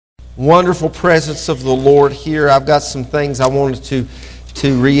Wonderful presence of the Lord here. I've got some things I wanted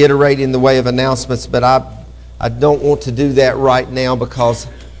to reiterate in the way of announcements, but I don't want to do that right now because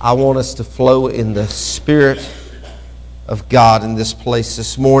I want us to flow in the Spirit of God in this place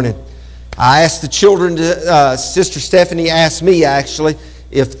this morning. I asked the children, Sister Stephanie asked me actually,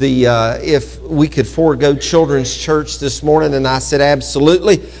 if we could forego children's church this morning, and I said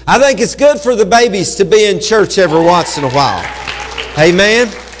absolutely. I think it's good for the babies to be in church every once in a while.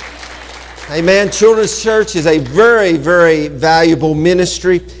 Amen. Amen. Children's church is a very, very valuable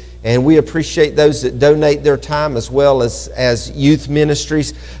ministry, and we appreciate those that donate their time as well as youth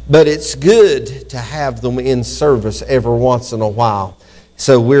ministries. But it's good to have them in service every once in a while.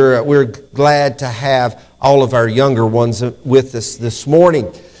 So we're glad to have all of our younger ones with us this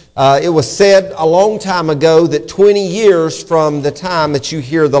morning. It was said a long time ago that 20 years from the time that you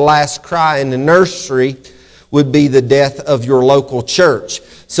hear the last cry in the nursery would be the death of your local church.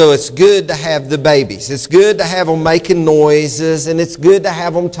 So it's good to have the babies. It's good to have them making noises, and it's good to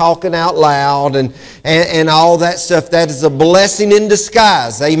have them talking out loud and all that stuff. That is a blessing in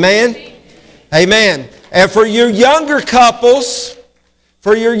disguise. Amen? Amen. And for your younger couples,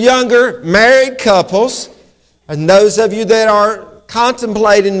 for your younger married couples, and those of you that are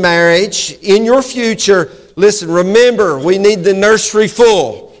contemplating marriage in your future, listen, remember, we need the nursery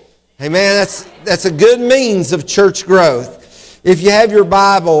full. Amen. That's a good means of church growth. If you have your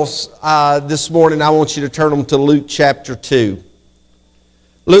Bibles this morning, I want you to turn them to Luke chapter 2.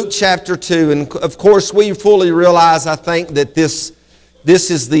 Luke chapter 2. And of course, we fully realize, I think, that this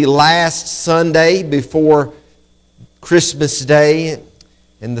is the last Sunday before Christmas Day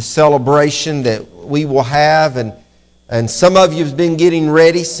and the celebration that we will have. And some of you have been getting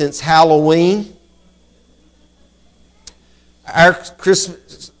ready since Halloween. Our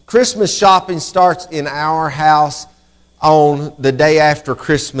Christmas shopping starts in our house on the day after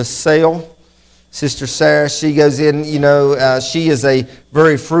Christmas sale. Sister Sarah, she goes in, she is a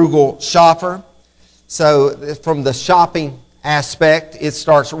very frugal shopper. So from the shopping aspect, it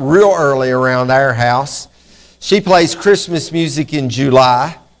starts real early around our house. She plays Christmas music in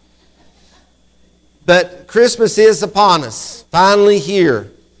July. But Christmas is upon us, finally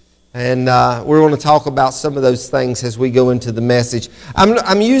here. And we're going to talk about some of those things as we go into the message.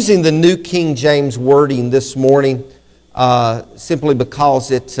 I'm using the New King James wording this morning simply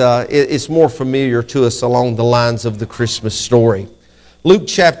because it's more familiar to us along the lines of the Christmas story. Luke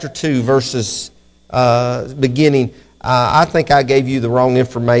chapter 2, verses beginning. I think I gave you the wrong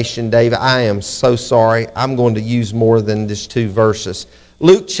information, David. I am so sorry. I'm going to use more than just 2 verses.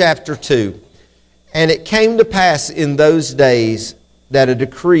 Luke chapter 2. And it came to pass in those days that a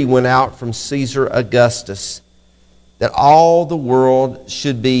decree went out from Caesar Augustus that all the world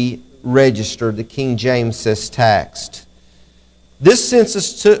should be registered. The King James says taxed. This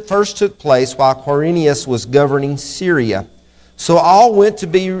census first took place while Quirinius was governing Syria. So all went to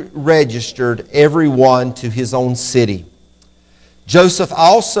be registered, every one to his own city. Joseph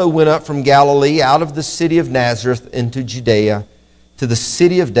also went up from Galilee out of the city of Nazareth into Judea to the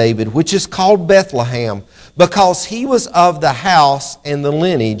city of David, which is called Bethlehem, because he was of the house and the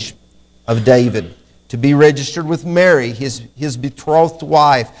lineage of David, to be registered with Mary, his betrothed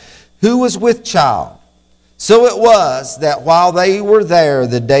wife, who was with child. So it was that while they were there,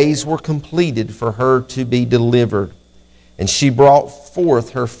 the days were completed for her to be delivered. And she brought forth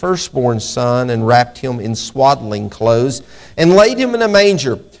her firstborn son and wrapped him in swaddling clothes and laid him in a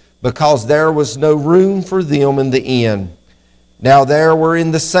manger, because there was no room for them in the inn. Now there were in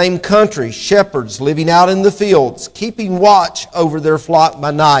the same country shepherds living out in the fields, keeping watch over their flock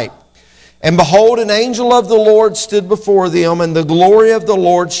by night. And behold, an angel of the Lord stood before them, and the glory of the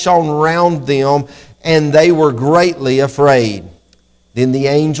Lord shone round them, and they were greatly afraid. Then the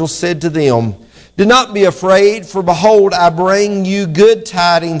angel said to them, Do not be afraid, for behold, I bring you good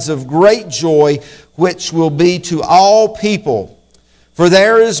tidings of great joy, which will be to all people. For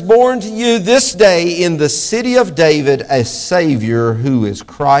there is born to you this day in the city of David a Savior, who is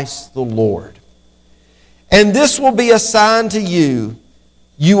Christ the Lord. And this will be a sign to you.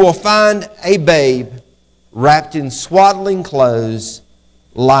 You will find a babe wrapped in swaddling clothes,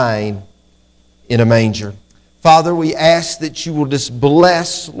 lying in a manger. Father, we ask that you will just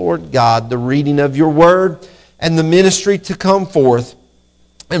bless, Lord God, the reading of your word and the ministry to come forth.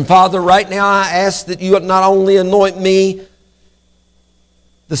 And Father, right now I ask that you not only anoint me,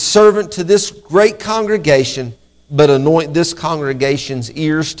 the servant to this great congregation, but anoint this congregation's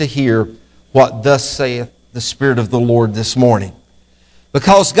ears to hear what thus saith the Spirit of the Lord this morning.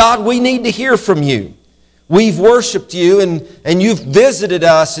 Because God, we need to hear from you. We've worshiped you and you've visited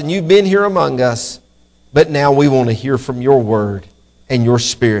us and you've been here among us. But now we want to hear from your word and your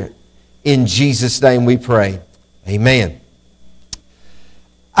Spirit. In Jesus' name we pray. Amen.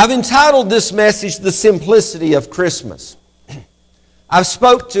 I've entitled this message, The Simplicity of Christmas. I've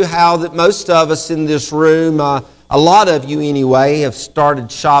spoke to how that most of us in this room, a lot of you anyway, have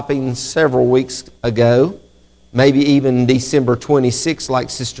started shopping several weeks ago, maybe even December 26th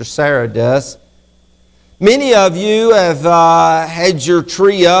like Sister Sarah does. Many of you have had your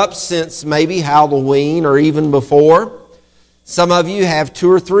tree up since maybe Halloween or even before. Some of you have 2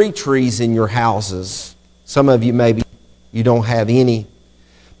 or 3 trees in your houses. Some of you maybe you don't have any.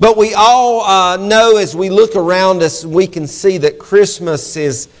 But we all know as we look around us, we can see that Christmas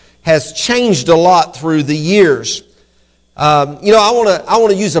has changed a lot through the years. I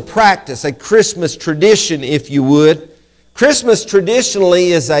want to use a practice, a Christmas tradition, if you would. Christmas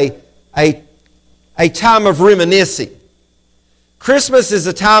traditionally is a time of reminiscing. Christmas is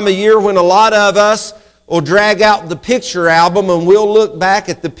a time of year when a lot of us will drag out the picture album and we'll look back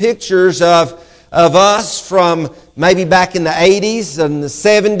at the pictures of us from maybe back in the 80s and the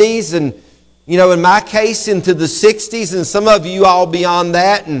 70s and, in my case, into the 60s, and some of you all beyond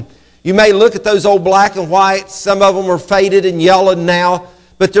that. And you may look at those old black and whites. Some of them are faded and yellowed now,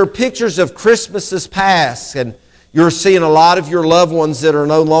 but they're pictures of Christmases past. And you're seeing a lot of your loved ones that are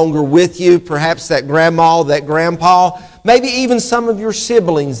no longer with you, perhaps that grandma, that grandpa, maybe even some of your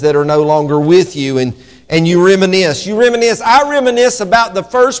siblings that are no longer with you. And you reminisce. I reminisce about the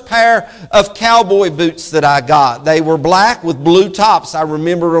first pair of cowboy boots that I got. They were black with blue tops. I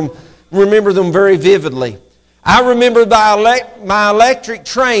remember them very vividly. I remember my electric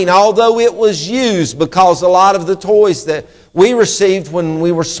train, although it was used, because a lot of the toys that we received when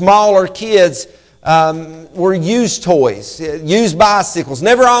we were smaller kids were used toys, used bicycles.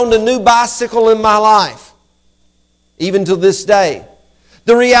 Never owned a new bicycle in my life, even to this day.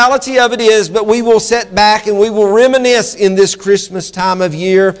 The reality of it is, but we will sit back and we will reminisce in this Christmas time of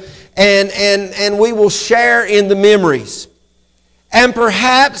year, and we will share in the memories. And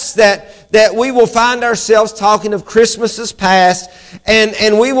perhaps that we will find ourselves talking of Christmases past,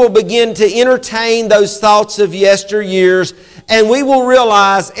 and we will begin to entertain those thoughts of yesteryears, and we will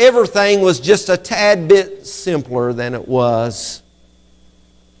realize everything was just a tad bit simpler than it was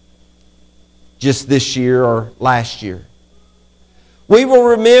just this year or last year. We will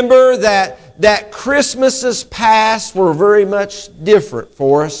remember that Christmases past were very much different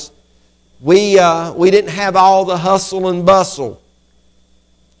for us. We didn't have all the hustle and bustle.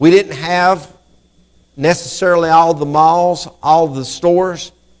 We didn't have necessarily all the malls, all the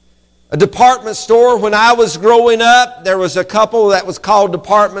stores. A department store, when I was growing up, there was a couple that was called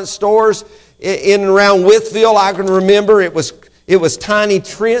department stores in and around Wytheville. I can remember it was Tiny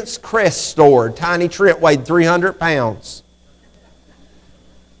Trent's Crest Store. Tiny Trent weighed 300 pounds.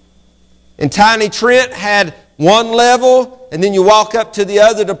 And Tiny Trent had one level, and then you walk up to the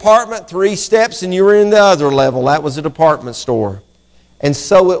other department, 3 steps, and you were in the other level. That was a department store. And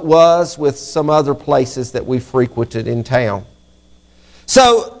so it was with some other places that we frequented in town.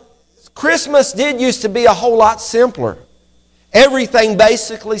 So Christmas did used to be a whole lot simpler. Everything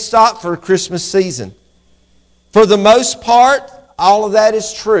basically stopped for Christmas season. For the most part, all of that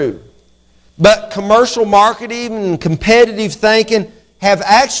is true. But commercial marketing and competitive thinking have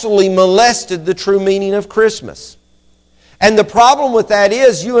actually molested the true meaning of Christmas. And the problem with that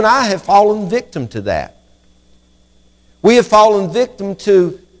is you and I have fallen victim to that. We have fallen victim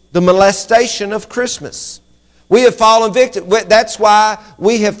to the molestation of Christmas. We have fallen victim. That's why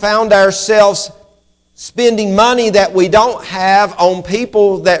we have found ourselves spending money that we don't have on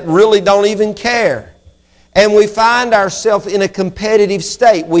people that really don't even care. And we find ourselves in a competitive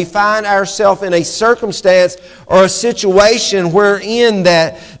state. We find ourselves in a circumstance or a situation wherein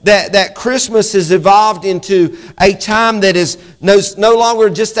that Christmas has evolved into a time that is no longer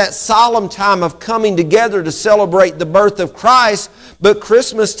just that solemn time of coming together to celebrate the birth of Christ, but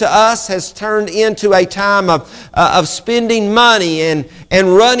Christmas to us has turned into a time of spending money and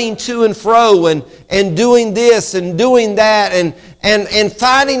running to and fro and doing this and doing that and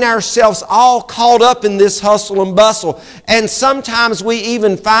finding ourselves all caught up in this hustle and bustle. And sometimes we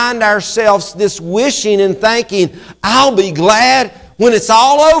even find ourselves this wishing and thinking, I'll be glad when it's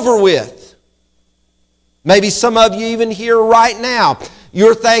all over with. Maybe some of you even here right now,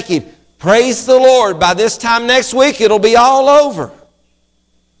 you're thinking, praise the Lord, by this time next week it'll be all over.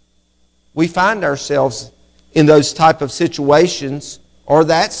 We find ourselves in those type of situations or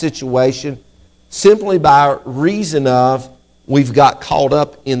that situation simply by reason of we've got caught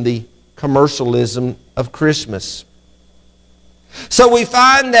up in the commercialism of Christmas. So we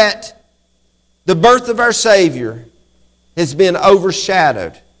find that the birth of our Savior has been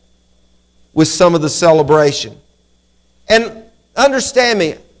overshadowed with some of the celebration. And understand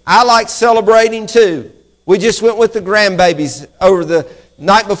me, I like celebrating too. We just went with the grandbabies over the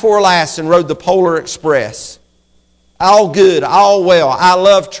night before last and rode the Polar Express. All good, all well. I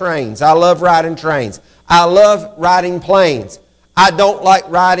love trains. I love riding trains. I love riding planes. I don't like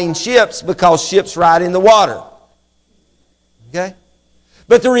riding ships because ships ride in the water. Okay?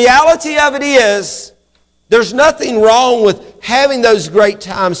 But the reality of it is, there's nothing wrong with having those great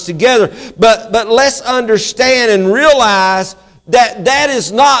times together. But let's understand and realize that that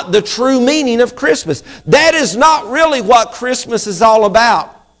is not the true meaning of Christmas. That is not really what Christmas is all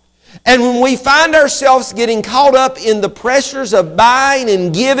about. And when we find ourselves getting caught up in the pressures of buying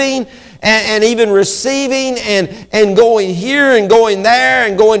and giving and even receiving and going here and going there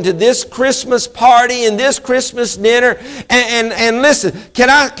and going to this Christmas party and this Christmas dinner. And listen, can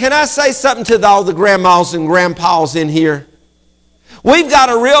I say something to all the grandmas and grandpas in here? We've got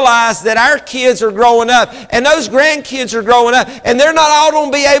to realize that our kids are growing up and those grandkids are growing up, and they're not all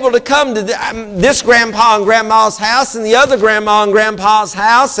going to be able to come to this grandpa and grandma's house and the other grandma and grandpa's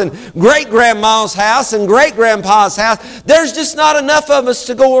house and great-grandma's house and great-grandpa's house. There's just not enough of us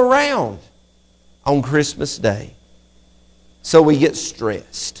to go around on Christmas Day. So we get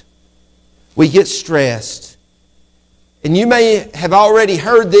stressed. We get stressed. And you may have already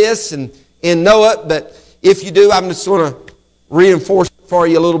heard this and know it, but if you do, I'm just going to reinforce it for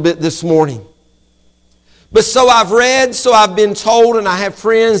you a little bit this morning. But so I've read, so I've been told, and I have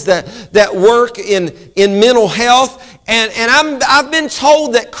friends that work in mental health, and I've been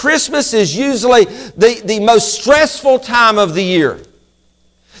told that Christmas is usually the most stressful time of the year.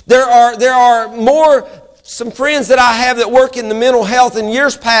 There are some friends that I have that work in the mental health in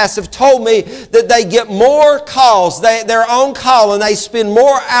years past have told me that they get more calls. They're on call and they spend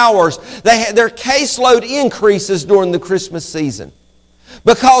more hours. Their caseload increases during the Christmas season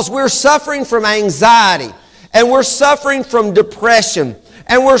because we're suffering from anxiety and we're suffering from depression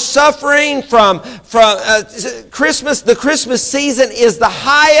and we're suffering from Christmas. The Christmas season is the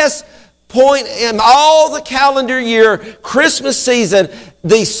highest point in all the calendar year. Christmas season,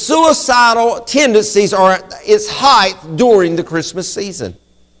 the suicidal tendencies are at its height during the Christmas season.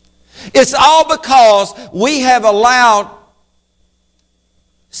 It's all because we have allowed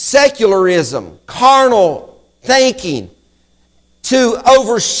secularism, carnal thinking, to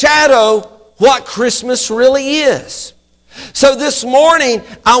overshadow what Christmas really is. So this morning,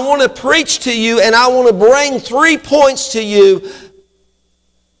 I want to preach to you and I want to bring 3 points to you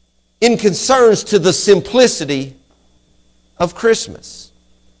in concerns to the simplicity of Christmas.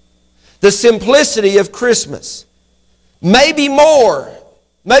 The simplicity of Christmas. Maybe more.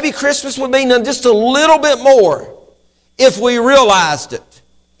 Maybe Christmas would mean just a little bit more if we realized it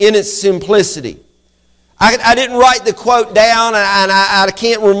in its simplicity. I didn't write the quote down, and I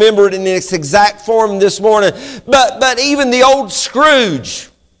can't remember it in its exact form this morning. But even the old Scrooge.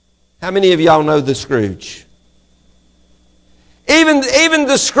 How many of y'all know the Scrooge? Even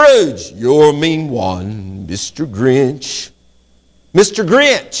the Scrooge. You're a mean one, Mr. Grinch. Mr.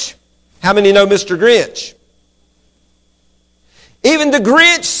 Grinch. How many know Mr. Grinch? Even the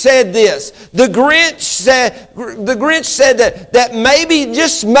Grinch said this. The Grinch said that maybe,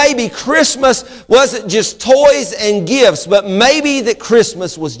 just maybe, Christmas wasn't just toys and gifts, but maybe that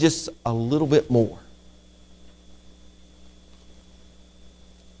Christmas was just a little bit more.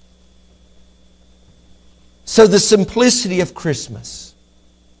 So the simplicity of Christmas.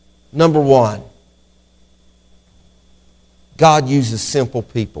 Number one, God uses simple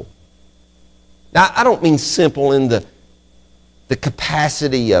people. Now, I don't mean simple in the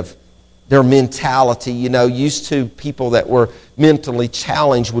capacity of their mentality. You know, used to people that were mentally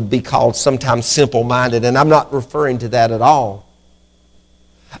challenged would be called sometimes simple-minded, and I'm not referring to that at all.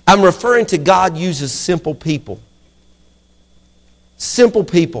 I'm referring to God uses simple people. Simple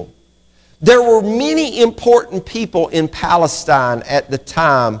people. There were many important people in Palestine at the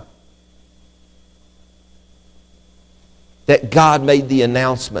time that God made the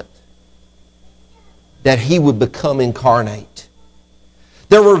announcement that He would become incarnate.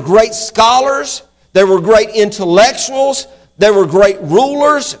 There were great scholars, there were great intellectuals, there were great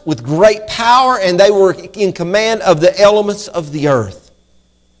rulers with great power, and they were in command of the elements of the earth.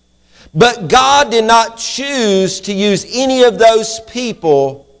 But God did not choose to use any of those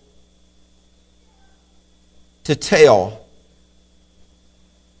people to tell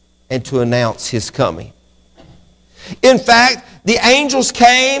and to announce His coming. In fact, the angels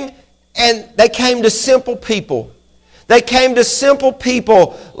came, and they came to simple people. They came to simple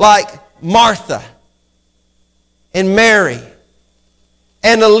people like Martha and Mary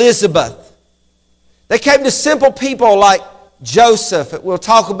and Elizabeth. They came to simple people like Joseph. We'll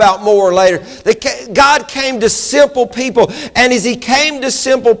talk about more later. God came to simple people. And as He came to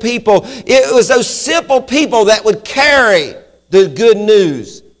simple people, it was those simple people that would carry the good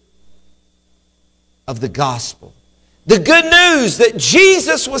news of the gospel. The good news that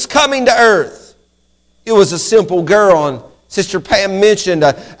Jesus was coming to earth. It was a simple girl, and Sister Pam mentioned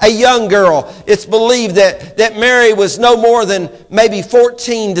a young girl. It's believed that Mary was no more than maybe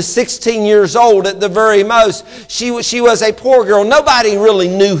 14 to 16 years old at the very most. She was a poor girl. Nobody really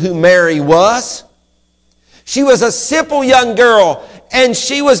knew who Mary was. She was a simple young girl, and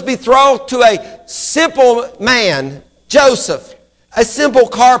she was betrothed to a simple man, Joseph, a simple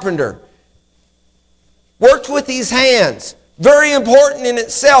carpenter. Worked with his hands. Very important in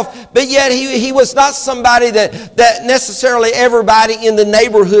itself, but yet he was not somebody that necessarily everybody in the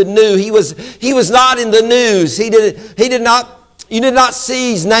neighborhood knew. He was not in the news. You did not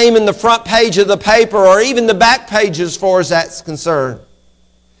see his name in the front page of the paper or even the back pages as far as that's concerned.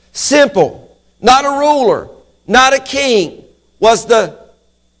 Simple, not a ruler, not a king, was the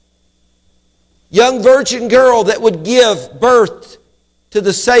young virgin girl that would give birth to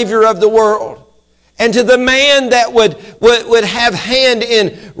the Savior of the world. And to the man that would have hand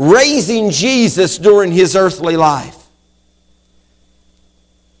in raising Jesus during His earthly life.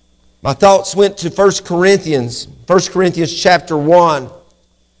 My thoughts went to 1 Corinthians chapter 1,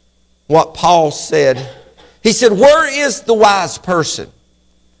 what Paul said. He said, "Where is the wise person?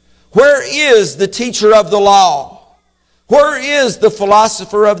 Where is the teacher of the law? Where is the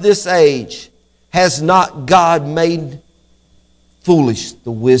philosopher of this age? Has not God made foolish the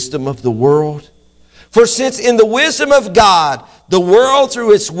wisdom of the world? For since in the wisdom of God, the world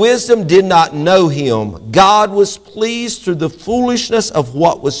through its wisdom did not know Him, God was pleased through the foolishness of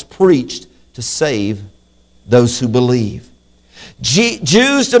what was preached to save those who believe.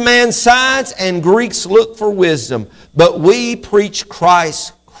 Jews demand signs and Greeks look for wisdom, but we preach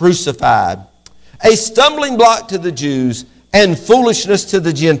Christ crucified, a stumbling block to the Jews and foolishness to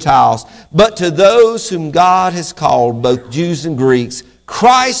the Gentiles, but to those whom God has called, both Jews and Greeks,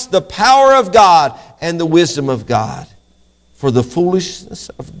 Christ, the power of God and the wisdom of God. For the foolishness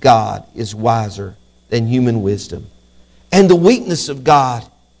of God is wiser than human wisdom, and the weakness of God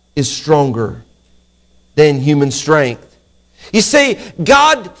is stronger than human strength." You see,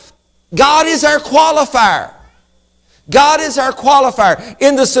 God is our qualifier. God is our qualifier.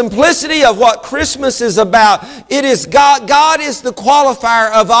 In the simplicity of what Christmas is about, it is God. God is the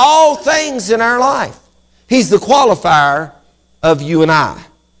qualifier of all things in our life. He's the qualifier of you and I.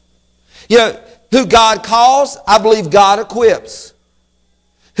 You know, who God calls, I believe God equips.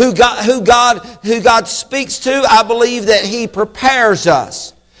 Who God speaks to, I believe that He prepares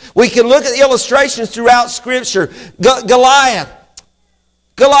us. We can look at the illustrations throughout Scripture. Goliath,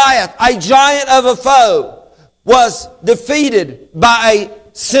 a giant of a foe, was defeated by a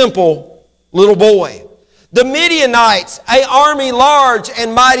simple little boy. The Midianites, an army large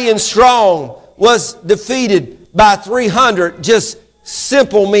and mighty and strong, was defeated by 300 just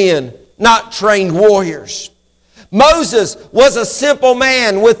simple men, not trained warriors. Moses was a simple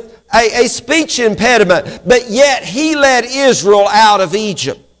man with a speech impediment, but yet he led Israel out of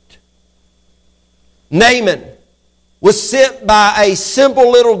Egypt. Naaman was sent by a simple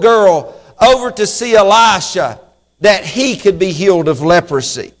little girl over to see Elisha that he could be healed of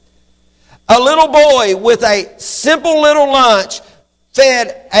leprosy. A little boy with a simple little lunch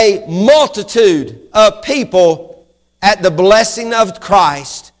fed a multitude of people at the blessing of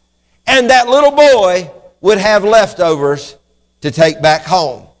Christ. And that little boy would have leftovers to take back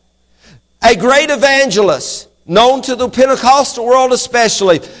home. A great evangelist, known to the Pentecostal world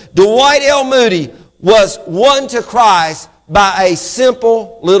especially, Dwight L. Moody, was won to Christ by a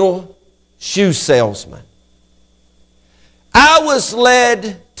simple little shoe salesman. I was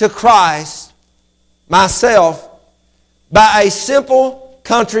led to Christ myself by a simple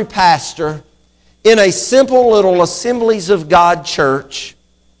country pastor in a simple little Assemblies of God church.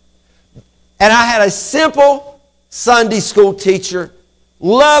 And I had a simple Sunday school teacher,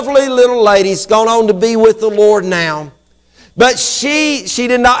 lovely little lady's gone on to be with the Lord now. But she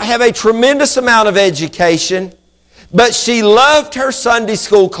did not have a tremendous amount of education, but she loved her Sunday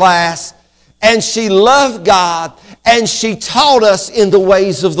school class, and she loved God, and she taught us in the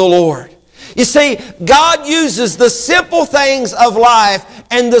ways of the Lord. You see, God uses the simple things of life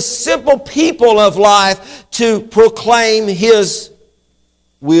and the simple people of life to proclaim His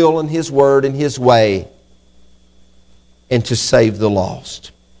will and His word and His way and to save the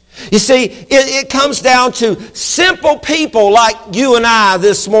lost. You see, it comes down to simple people like you and I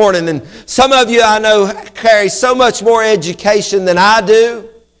this morning. And some of you I know carry so much more education than I do.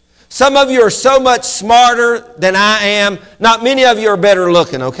 Some of you are so much smarter than I am. Not many of you are better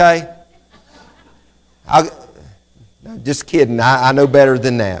looking, okay? Just kidding. I know better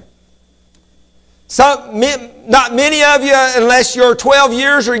than that. Not many of you, unless you're 12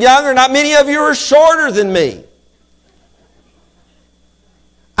 years or younger, not many of you are shorter than me.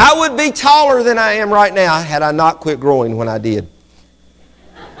 I would be taller than I am right now had I not quit growing when I did.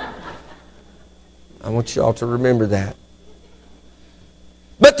 I want you all to remember that.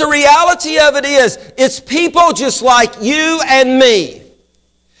 But the reality of it is, it's people just like you and me.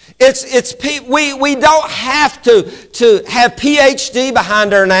 We don't have to have PhD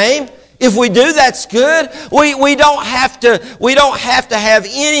behind our name. If we do, that's good. We don't have to have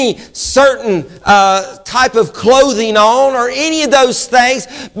any certain type of clothing on or any of those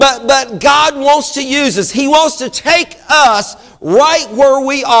things. But God wants to use us. He wants to take us right where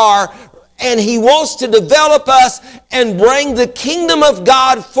we are, and He wants to develop us and bring the kingdom of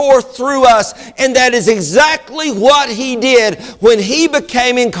God forth through us. And that is exactly what He did when He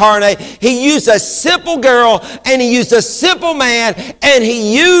became incarnate. He used a simple girl and He used a simple man, and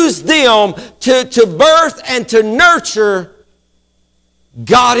He used them to birth and to nurture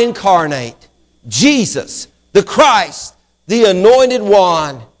God incarnate. Jesus, the Christ, the anointed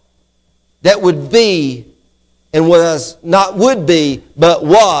one that would be and was, not would be, but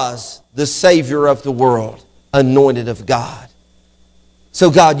was the Savior of the world, anointed of God. So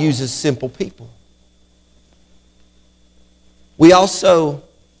God uses simple people. We also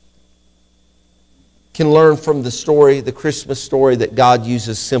can learn from the story, the Christmas story, that God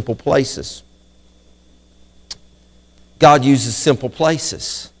uses simple places. God uses simple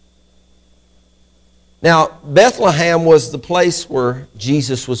places. Now, Bethlehem was the place where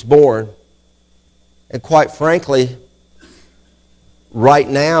Jesus was born. And quite frankly, right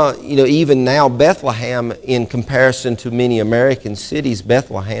now, even now, Bethlehem, in comparison to many American cities,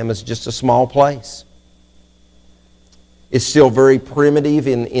 Bethlehem is just a small place. It's still very primitive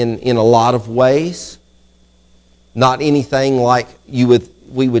in a lot of ways. Not anything like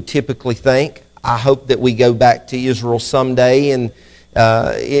we would typically think. I hope that we go back to Israel someday in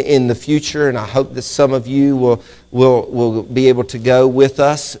the future, and I hope that some of you will be able to go with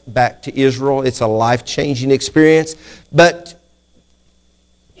us back to Israel. It's a life-changing experience. But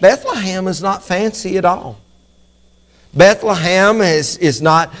Bethlehem is not fancy at all. Bethlehem is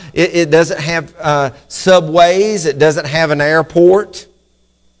not, it doesn't have subways, it doesn't have an airport,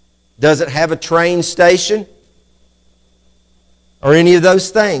 doesn't have a train station, or any of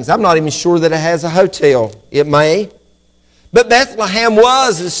those things. I'm not even sure that it has a hotel. It may. But Bethlehem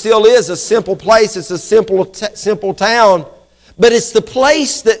was and still is a simple place. It's a simple town. But it's the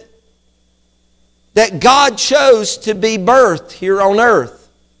place that God chose to be birthed here on earth.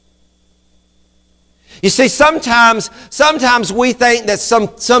 You see, sometimes we think that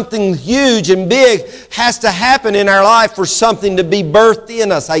something huge and big has to happen in our life for something to be birthed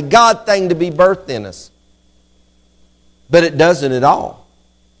in us, a God thing to be birthed in us. But it doesn't at all.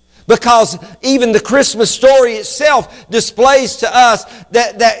 Because even the Christmas story itself displays to us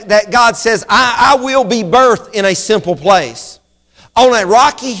that God says, I will be birthed in a simple place. On a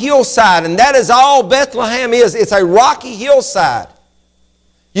rocky hillside, and that is all Bethlehem is. It's a rocky hillside.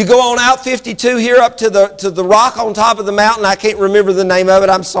 You go on out 52 here up to the rock on top of the mountain. I can't remember the name of it.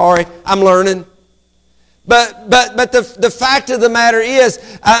 I'm sorry. I'm learning. But the fact of the matter is,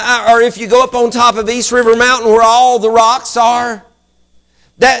 or if you go up on top of East River Mountain where all the rocks are,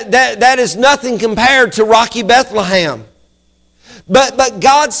 that is nothing compared to rocky Bethlehem. But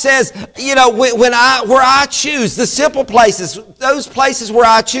God says, where I choose, the simple places, those places where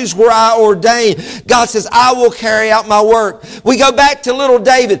I choose, where I ordain, God says, I will carry out my work. We go back to little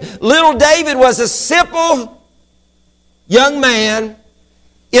David. Little David was a simple young man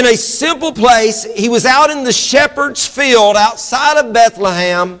in a simple place. He was out in the shepherd's field outside of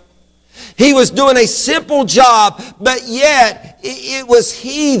Bethlehem. He was doing a simple job, but yet it was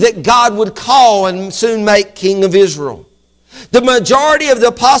he that God would call and soon make king of Israel. The majority of the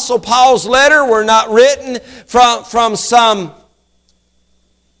Apostle Paul's letter were not written from some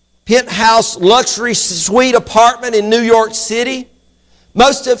penthouse luxury suite apartment in New York City.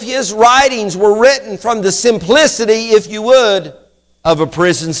 Most of his writings were written from the simplicity, if you would, of a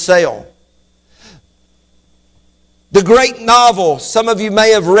prison cell. The great novel, some of you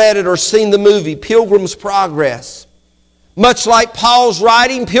may have read it or seen the movie, Pilgrim's Progress. Much like Paul's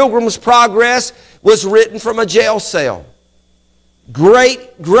writing, Pilgrim's Progress was written from a jail cell.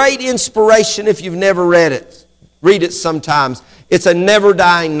 Great inspiration if you've never read it. Read it sometimes. It's a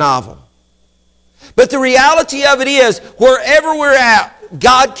never-dying novel. But the reality of it is, wherever we're at,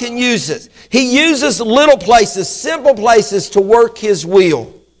 God can use us. He uses little places, simple places to work His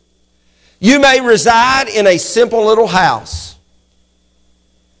will. You may reside in a simple little house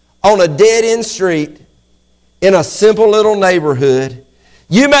on a dead-end street in a simple little neighborhood.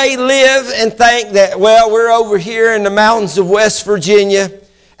 You may live and think that, well, we're over here in the mountains of West Virginia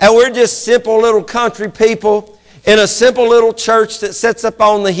and we're just simple little country people in a simple little church that sits up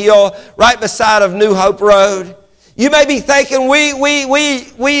on the hill right beside of New Hope Road. You may be thinking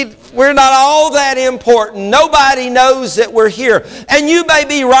we're not all that important. Nobody knows that we're here. And you may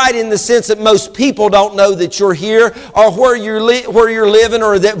be right in the sense that most people don't know that you're here or where you're living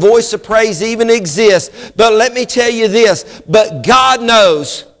or that Voice of Praise even exists. But let me tell you this, but God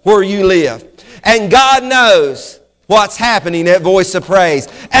knows where you live. And God knows what's happening at Voice of Praise.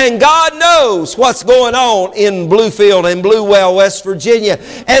 And God knows what's going on in Bluefield and Bluewell, West Virginia.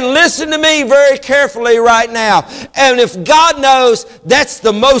 And listen to me very carefully right now. And if God knows, that's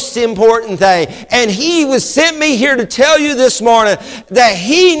the most important thing. And He was sent me here to tell you this morning that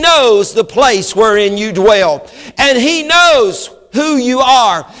He knows the place wherein you dwell. And He knows who you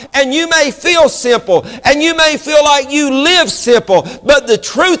are. And you may feel simple and you may feel like you live simple, but the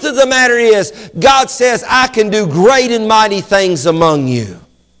truth of the matter is God says, I can do great and mighty things among you.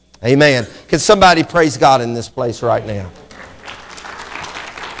 Amen. Can somebody praise God in this place right now?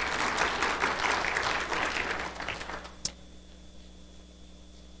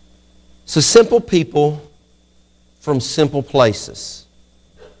 So simple people from simple places.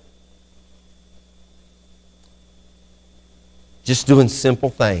 Just doing simple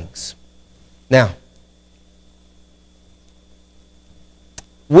things. Now,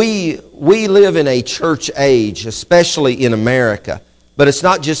 we live in a church age, especially in America. But it's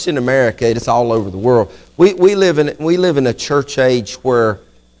not just in America, it's all over the world. We live in a church age where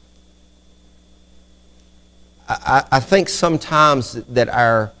I think sometimes that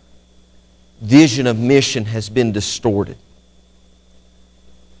our vision of mission has been distorted.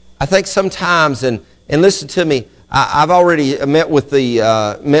 I think sometimes, and listen to me, I've already met with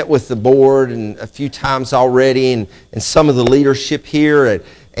the board and a few times already, and some of the leadership here,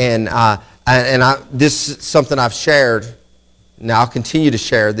 and this is something I've shared. Now I'll continue to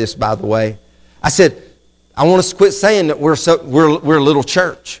share this, by the way. I said, I want us to quit saying that we're a little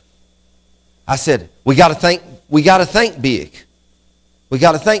church. I said, we got to think big. We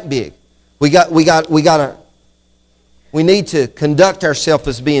got to think big. We need to conduct ourselves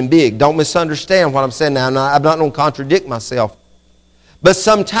as being big. Don't misunderstand what I'm saying now. I'm not going to contradict myself. But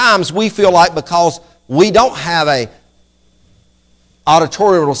sometimes we feel like because we don't have a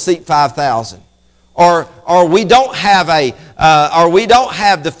auditorium that'll seat 5,000, or we don't have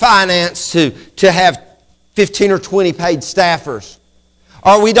the finance to have 15 or 20 paid staffers,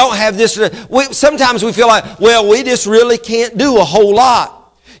 or we don't have this. Sometimes we feel like, well, we just really can't do a whole lot.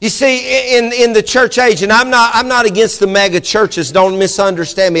 You see, in the church age, and I'm not against the mega churches, don't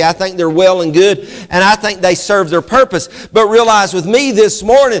misunderstand me. I think they're well and good, and I think they serve their purpose. But realize with me this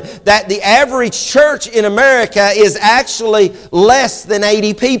morning that the average church in America is actually less than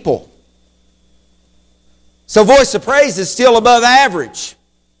 80 people. So Voice of Praise is still above average.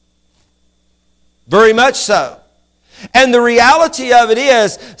 Very much so. And the reality of it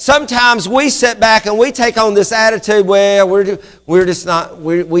is, sometimes we sit back and we take on this attitude, well, we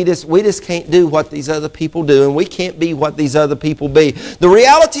just can't do what these other people do, and we can't be what these other people be. The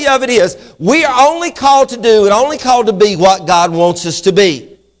reality of it is, we are only called to do and only called to be what God wants us to be.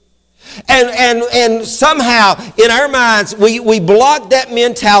 And somehow in our minds we block that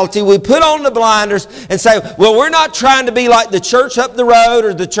mentality. We put on the blinders and say, well, we're not trying to be like the church up the road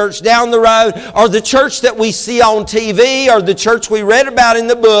or the church down the road or the church that we see on TV or the church we read about in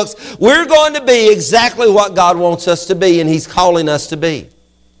the books. We're going to be exactly what God wants us to be and He's calling us to be.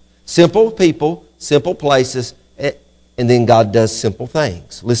 Simple people, simple places, and then God does simple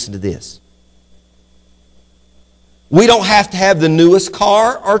things. Listen to this. We don't have to have the newest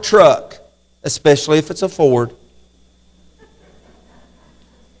car or truck, especially if it's a Ford.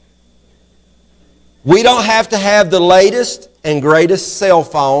 We don't have to have the latest and greatest cell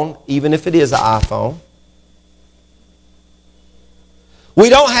phone, even if it is an iPhone. We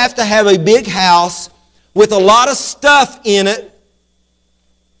don't have to have a big house with a lot of stuff in it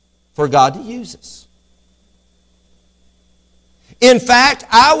for God to use us. In fact,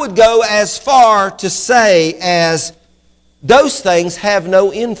 I would go as far to say as those things have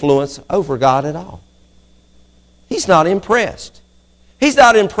no influence over God at all. He's not impressed. He's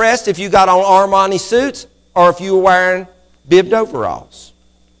not impressed if you got on Armani suits or if you were wearing bibbed overalls.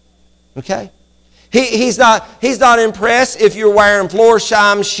 Okay? He's not impressed if you're wearing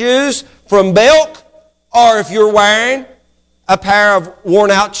Florsheim shoes from Belk or if you're wearing a pair of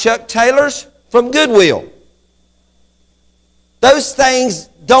worn-out Chuck Taylors from Goodwill. Those things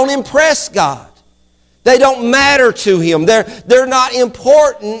don't impress God. They don't matter to Him. They're not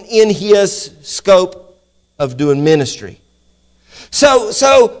important in His scope of doing ministry.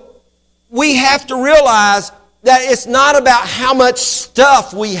 So we have to realize that it's not about how much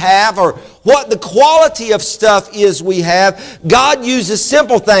stuff we have or what the quality of stuff is we have. God uses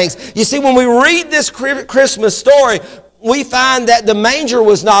simple things. You see, when we read this Christmas story, we find that the manger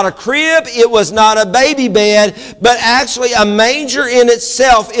was not a crib, it was not a baby bed, but actually a manger in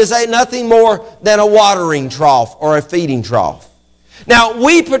itself is nothing more than a watering trough or a feeding trough. Now,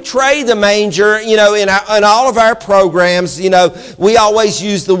 we portray the manger, in all of our programs. We always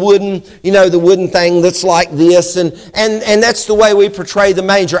use the wooden thing that's like this, and that's the way we portray the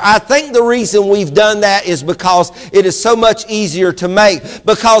manger. I think the reason we've done that is because it is so much easier to make.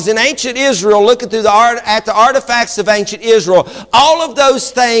 Because in ancient Israel, looking through at the artifacts of ancient Israel, all of those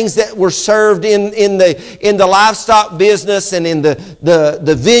things that were served in the livestock business and in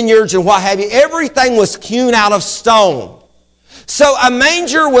the vineyards and what have you, everything was hewn out of stone. So a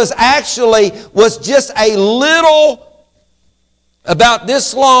manger was just a little, about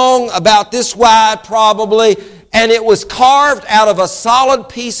this long, about this wide probably, and it was carved out of a solid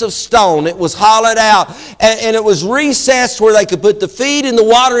piece of stone. It was hollowed out, and it was recessed where they could put the feed and the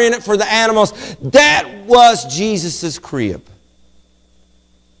water in it for the animals. That was Jesus' crib.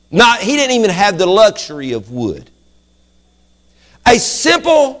 He didn't even have the luxury of wood. A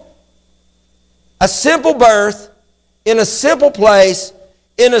simple birth, in a simple place,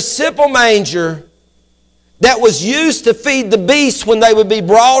 in a simple manger that was used to feed the beasts when they would be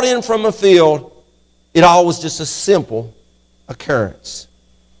brought in from a field. It all was just a simple occurrence.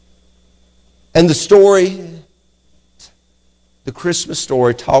 And the Christmas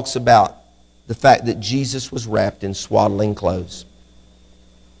story talks about the fact that Jesus was wrapped in swaddling clothes.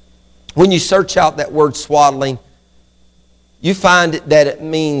 When you search out that word swaddling, you find that it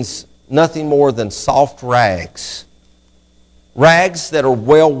means nothing more than soft rags. Rags that are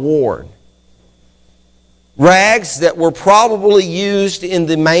well worn. Rags that were probably used in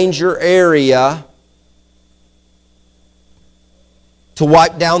the manger area to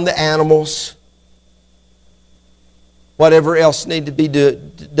wipe down the animals. Whatever else needed to be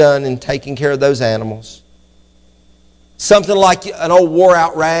done in taking care of those animals. Something like an old wore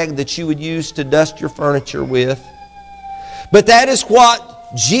out rag that you would use to dust your furniture with. But that is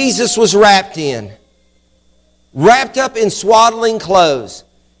what Jesus was wrapped in. Wrapped up in swaddling clothes.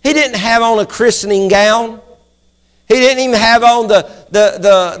 He didn't have on a christening gown. He didn't even have on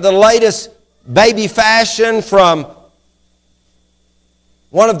the latest baby fashion from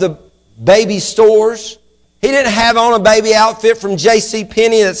one of the baby stores. He didn't have on a baby outfit from J.C.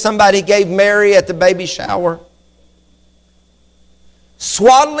 Penney that somebody gave Mary at the baby shower.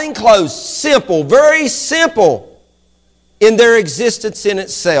 Swaddling clothes, simple, very simple in their existence in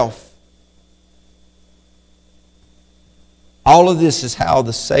itself. All of this is how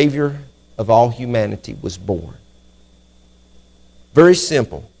the Savior of all humanity was born. Very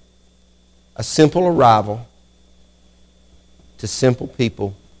simple. A simple arrival to simple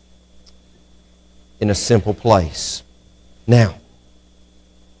people in a simple place. Now,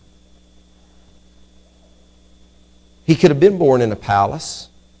 He could have been born in a palace.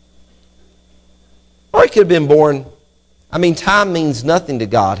 Or He could have been born, time means nothing to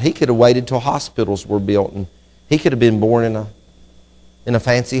God. He could have waited till hospitals were built, and He could have been born in a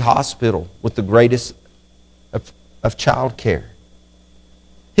fancy hospital with the greatest of child care.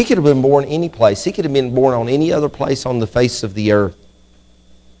 He could have been born any place. He could have been born on any other place on the face of the earth.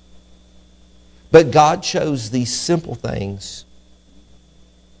 But God chose these simple things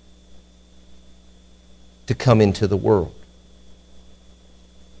to come into the world.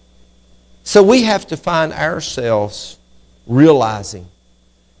 So we have to find ourselves realizing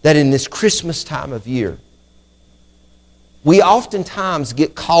that in this Christmas time of year, we oftentimes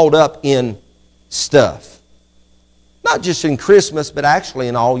get caught up in stuff. Not just in Christmas, but actually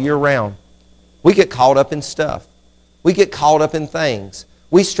in all year round. We get caught up in stuff. We get caught up in things.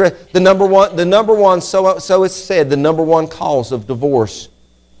 We stress the number one. So it's said, the number one cause of divorce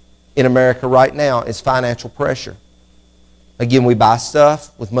in America right now is financial pressure. Again, we buy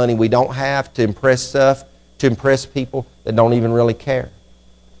stuff with money we don't have to impress people that don't even really care.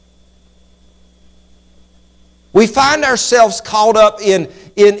 We find ourselves caught up in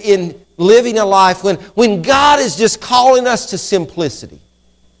living a life when God is just calling us to simplicity.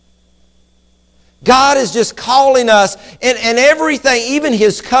 God is just calling us and everything, even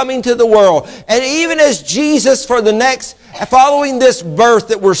His coming to the world. And even as Jesus following this birth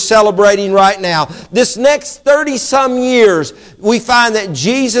that we're celebrating right now, this next 30-some years, we find that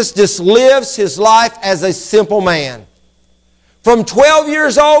Jesus just lives His life as a simple man. From 12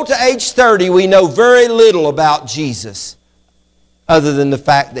 years old to age 30, we know very little about Jesus, other than the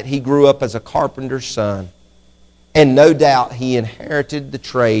fact that he grew up as a carpenter's son. And no doubt he inherited the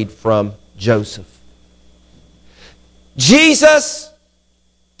trade from Joseph. Jesus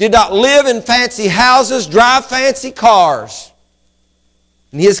did not live in fancy houses, drive fancy cars.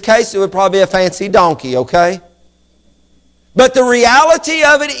 In his case, it would probably be a fancy donkey, okay? But the reality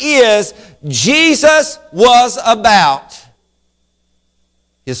of it is, Jesus was about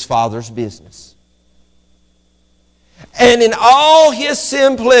his Father's business. And in all his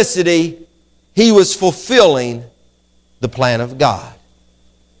simplicity, he was fulfilling the plan of God.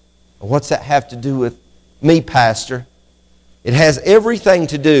 What's that have to do with me, Pastor? It has everything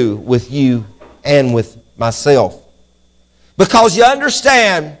to do with you and with myself. Because you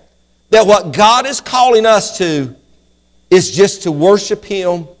understand that what God is calling us to is just to worship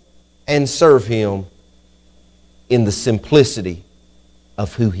Him and serve Him in the simplicity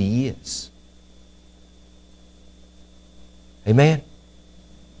of who He is. Amen?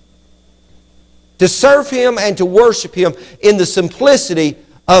 To serve Him and to worship Him in the simplicity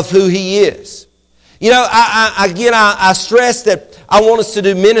of who He is. You know, I stress that I want us to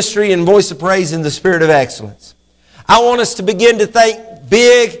do ministry and voice of praise in the spirit of excellence. I want us to begin to think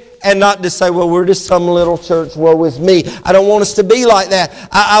big and not to say, well, we're just some little church, woe is me. I don't want us to be like that.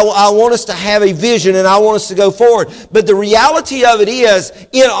 I want us to have a vision and I want us to go forward. But the reality of it is,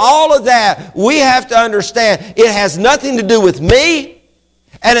 in all of that, we have to understand it has nothing to do with me,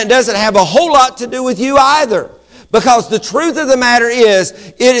 and it doesn't have a whole lot to do with you either. Because the truth of the matter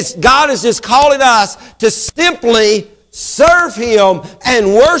is, God is just calling us to simply serve Him and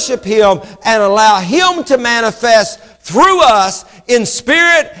worship Him and allow Him to manifest through us in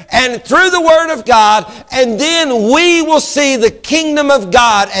spirit and through the Word of God, and then we will see the kingdom of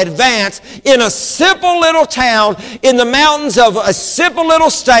God advance in a simple little town in the mountains of a simple little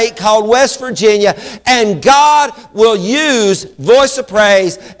state called West Virginia, and God will use Voice of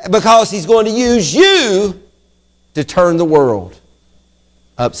Praise because He's going to use you to turn the world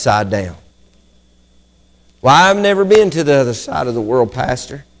upside down. Well, I've never been to the other side of the world,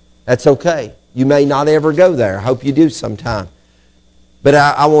 Pastor. That's okay. You may not ever go there. I hope you do sometime. But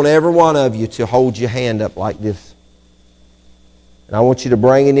I want every one of you to hold your hand up like this. And I want you to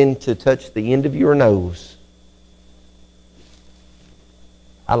bring it in to touch the end of your nose.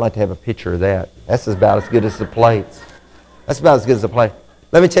 I'd like to have a picture of that. That's about as good as the plates. That's about as good as the plate.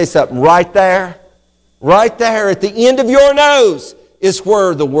 Let me tell you something. Right there at the end of your nose is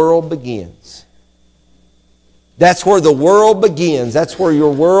where the world begins. That's where the world begins. That's where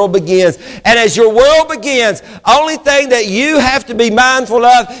your world begins. And as your world begins, only thing that you have to be mindful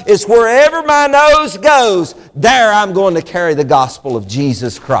of is wherever my nose goes, there I'm going to carry the gospel of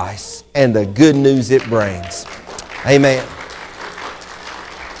Jesus Christ and the good news it brings. Amen.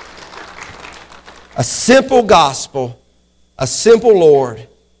 A simple gospel, a simple Lord,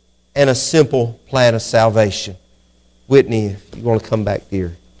 and a simple plan of salvation. Whitney, if you want to come back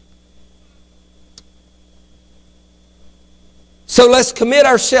here. So let's commit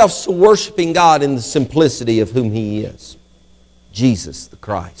ourselves to worshiping God in the simplicity of whom He is. Jesus the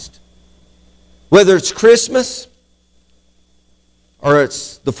Christ. Whether it's Christmas or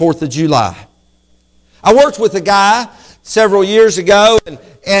it's the 4th of July. I worked with a guy several years ago, and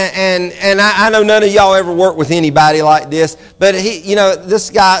I know none of y'all ever worked with anybody like this, but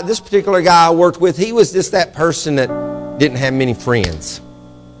this particular guy I worked with, he was just that person that didn't have many friends.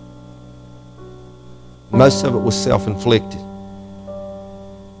 Most of it was self-inflicted.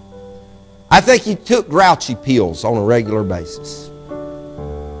 I think he took grouchy pills on a regular basis.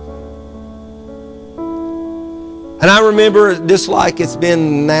 And I remember this like it's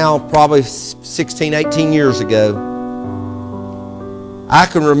been now probably 16, 18 years ago. I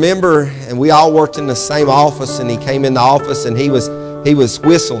can remember, and we all worked in the same office, and he came in the office and he was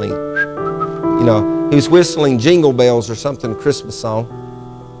whistling. You know, he was whistling Jingle Bells or something, a Christmas song.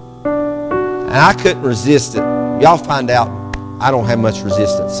 And I couldn't resist it. Y'all find out I don't have much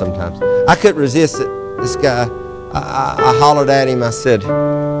resistance sometimes. I couldn't resist it. This guy, I hollered at him. I said,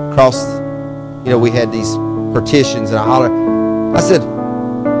 we had these partitions, and I hollered. I said,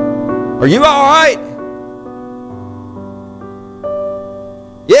 "Are you all right?"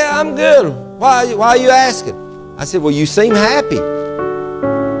 "Yeah, I'm good." Why are you asking?" I said, "Well, you seem happy."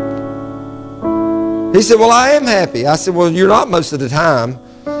 He said, "Well, I am happy." I said, "Well, you're not most of the time."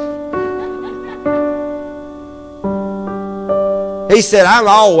 He said, "I'm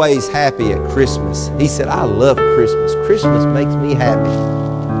always happy at Christmas." He said, "I love Christmas. Christmas makes me happy."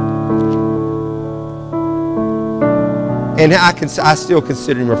 And I still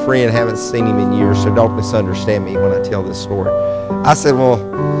consider him a friend. Haven't seen him in years, so don't misunderstand me when I tell this story. I said, well,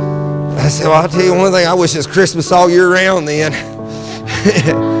 I'll tell you one thing. I wish it's Christmas all year round then.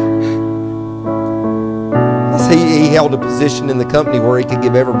 He held a position in the company where he could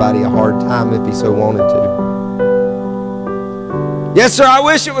give everybody a hard time if he so wanted to. Yes, sir, I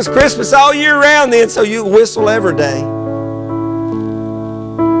wish it was Christmas all year round then so you could whistle every day.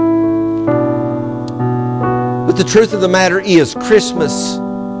 But the truth of the matter is, Christmas,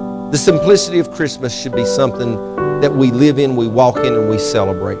 the simplicity of Christmas should be something that we live in, we walk in, and we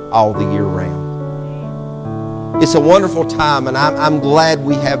celebrate all the year round. It's a wonderful time, and I'm glad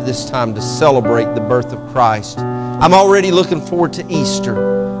we have this time to celebrate the birth of Christ. I'm already looking forward to Easter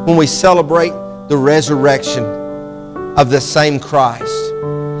when we celebrate the resurrection of the same Christ.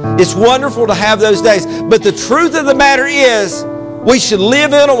 It's wonderful to have those days, but the truth of the matter is we should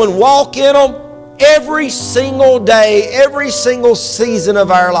live in them and walk in them every single day, every single season of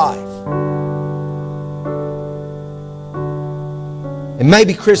our life. And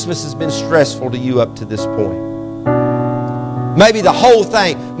maybe Christmas has been stressful to you up to this point. Maybe the whole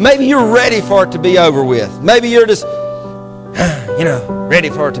thing, maybe you're ready for it to be over with. Maybe you're just, ready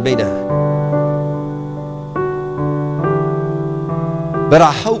for it to be done. But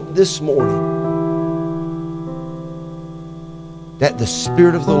I hope this morning that the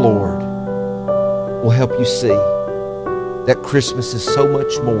Spirit of the Lord will help you see that Christmas is so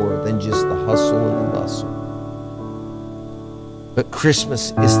much more than just the hustle and the bustle. But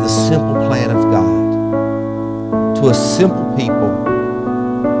Christmas is the simple plan of God to a simple people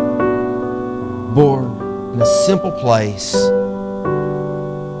born in a simple place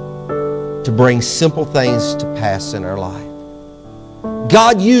to bring simple things to pass in our life.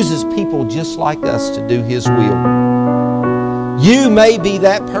 God uses people just like us to do His will. You may be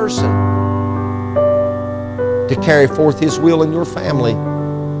that person to carry forth His will in your family.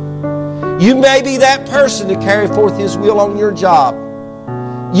 You may be that person to carry forth His will on your job.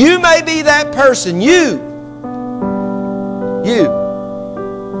 You may be that person, you.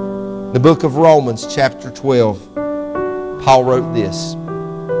 The book of Romans, chapter 12, Paul wrote this.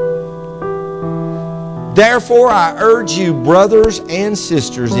 Therefore, I urge you, brothers and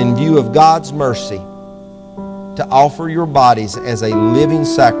sisters, in view of God's mercy, to offer your bodies as a living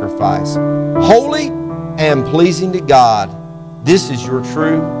sacrifice, holy and pleasing to God. This is your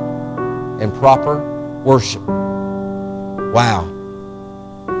true and proper worship. Wow.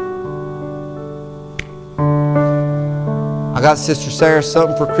 I got Sister Sarah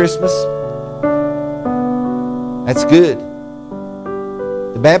something for Christmas. That's good.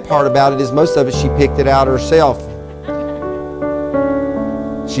 The bad part about it is most of it she picked it out herself.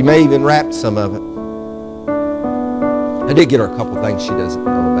 She may even wrap some of it. I did get her a couple things she doesn't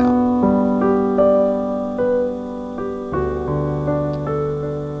know about.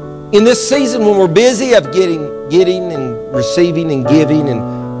 In this season when we're busy of getting and receiving and giving, and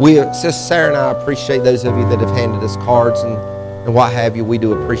Sister Sarah and I appreciate those of you that have handed us cards and what have you. We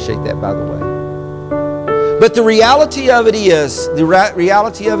do appreciate that, by the way. But the reality of it is,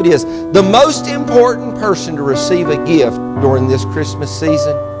 the most important person to receive a gift during this Christmas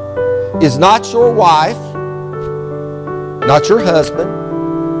season is not your wife, not your husband,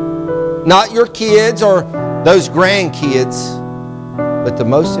 not your kids or those grandkids, but the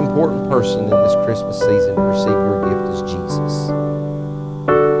most important person in this Christmas season to receive your gift is Jesus.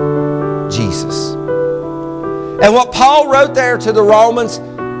 Jesus. And what Paul wrote there to the Romans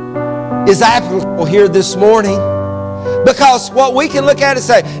is applicable here this morning, because what we can look at and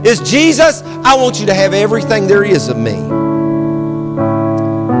say is, Jesus, I want you to have everything there is of me.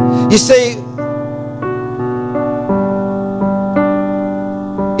 You see,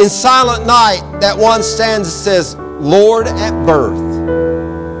 in Silent Night, that one stanza says, Lord at birth.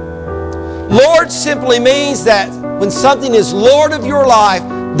 Lord simply means that when something is Lord of your life,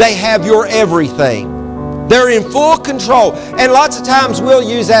 they have your everything. They're in full control. And lots of times we'll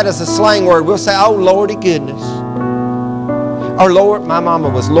use that as a slang word. We'll say, oh, Lordy goodness. Or Lord, my mama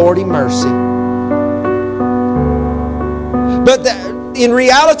was Lordy mercy. But in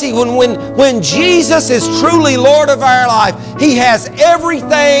reality, when Jesus is truly Lord of our life, He has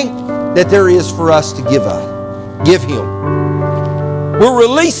everything that there is for us to give up. Give Him. We're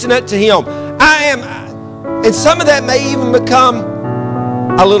releasing it to Him. And some of that may even become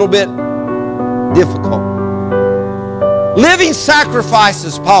a little bit difficult. Living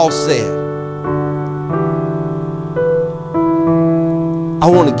sacrifices, Paul said. I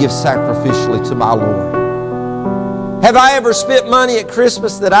want to give sacrificially to my Lord. Have I ever spent money at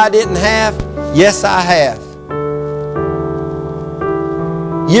Christmas that I didn't have? Yes, I have.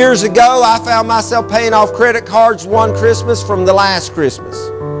 Years ago, I found myself paying off credit cards one Christmas from the last Christmas.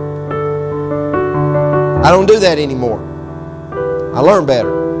 I don't do that anymore. I learned better.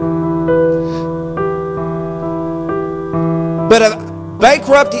 But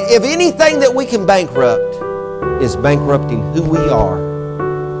bankrupting, if anything that we can bankrupt, is bankrupting who we are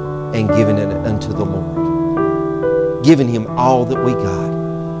and giving it unto the Lord. Giving Him all that we got.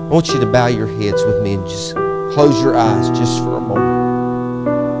 I want you to bow your heads with me and just close your eyes just for a moment.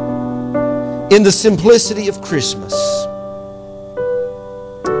 In the simplicity of Christmas,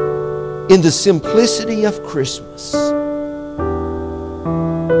 in the simplicity of Christmas,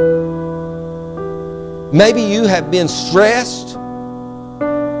 maybe you have been stressed.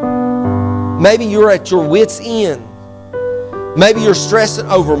 Maybe you're at your wit's end. Maybe you're stressing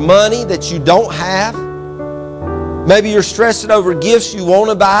over money that you don't have. Maybe you're stressing over gifts you want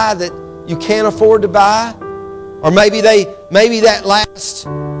to buy that you can't afford to buy. Or maybe that last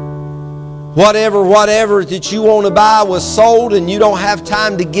whatever that you want to buy was sold and you don't have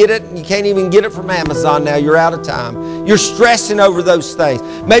time to get it. And you can't even get it from Amazon now. You're out of time. You're stressing over those things.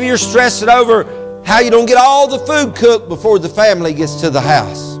 Maybe you're stressing over how you don't get all the food cooked before the family gets to the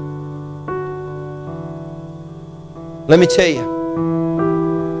house. Let me tell you,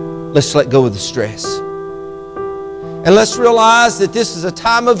 let's let go of the stress. And let's realize that this is a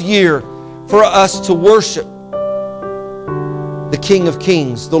time of year for us to worship the King of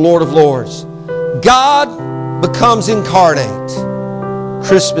Kings, the Lord of Lords. God becomes incarnate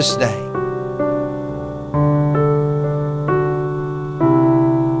Christmas Day.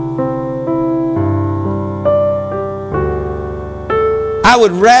 I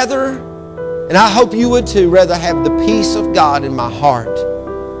would rather, and I hope you would too, rather have the peace of God in my heart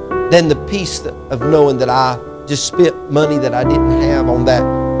than the peace of knowing that I just spent money that I didn't have on that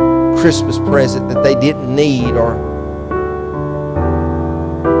Christmas present that they didn't need, or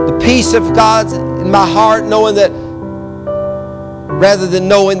the peace of God in my heart knowing that, rather than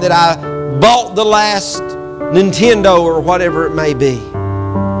knowing that I bought the last Nintendo or whatever it may be.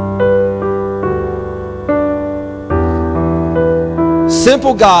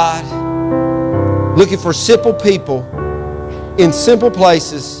 Simple God looking for simple people in simple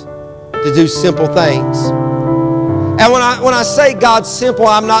places to do simple things. And when I say God's simple,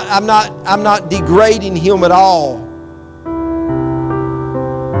 I'm not degrading Him at all.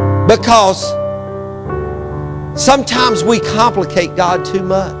 Because sometimes we complicate God too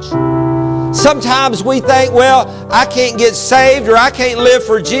much. Sometimes we think, well, I can't get saved or I can't live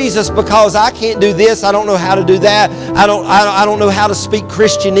for Jesus because I can't do this. I don't know how to do that. I don't know how to speak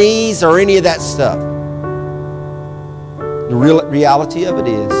Christianese or any of that stuff. The reality of it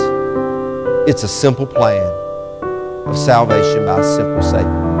is, it's a simple plan of salvation by a simple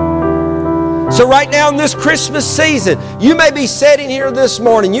Savior. So right now in this Christmas season, you may be sitting here this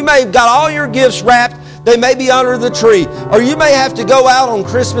morning. You may have got all your gifts wrapped. They may be under the tree. Or you may have to go out on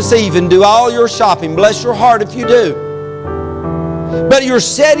Christmas Eve and do all your shopping. Bless your heart if you do. But you're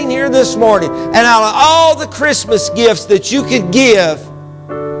sitting here this morning, and out of all the Christmas gifts that you could give,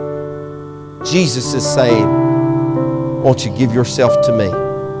 Jesus is saying, won't you give yourself to me?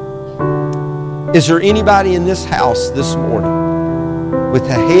 Is there anybody in this house this morning with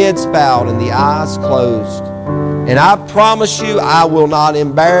the heads bowed and the eyes closed? And I promise you, I will not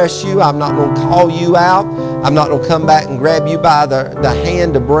embarrass you. I'm not going to call you out. I'm not going to come back and grab you by the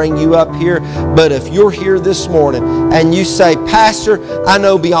hand to bring you up here. But if you're here this morning and you say, Pastor, I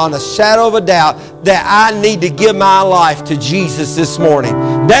know beyond a shadow of a doubt that I need to give my life to Jesus this morning.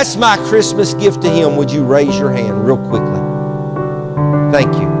 That's my Christmas gift to Him. Would you raise your hand real quickly?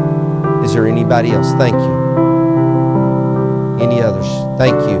 Thank you. Is there anybody else? Thank you. Any others?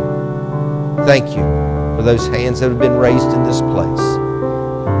 Thank you. Thank you for those hands that have been raised in this place.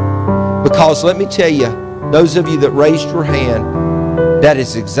 Because let me tell you, those of you that raised your hand, that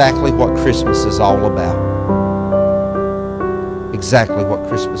is exactly what Christmas is all about. Exactly what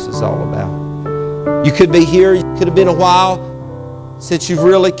Christmas is all about. You could be here, you could have been a while since you've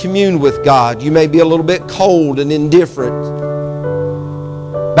really communed with God. You may be a little bit cold and indifferent,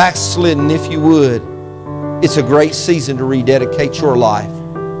 backslidden if you would. It's a great season to rededicate your life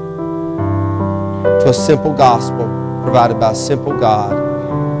to a simple gospel provided by a simple God,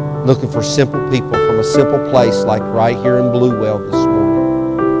 looking for simple people from a simple place like right here in Bluewell this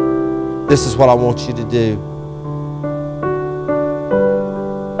morning. This is what I want you to do.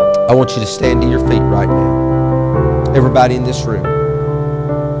 I want you to stand to your feet right now. Everybody in this room.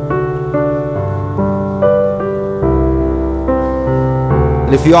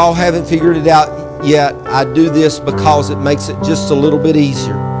 And if you all haven't figured it out yet, I do this because it makes it just a little bit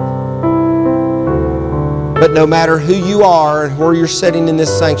easier. But no matter who you are and where you're sitting in this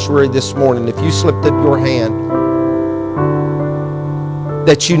sanctuary this morning, if you slipped up your hand,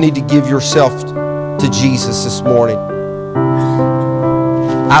 that you need to give yourself to Jesus this morning.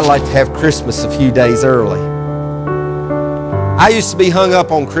 I'd like to have Christmas a few days early. I used to be hung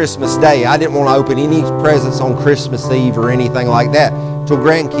up on Christmas Day. I didn't want to open any presents on Christmas Eve or anything like that till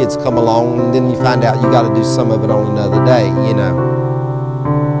grandkids come along, and then you find out you got to do some of it on another day, you know.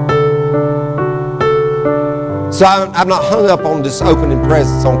 So I'm not hung up on just opening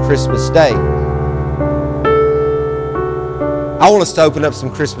presents on Christmas Day. I want us to open up some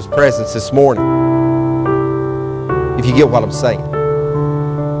Christmas presents this morning, if you get what I'm saying.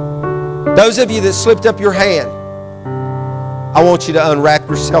 Those of you that slipped up your hand, I want you to unwrap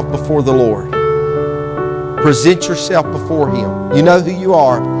yourself before the Lord. Present yourself before Him. You know who you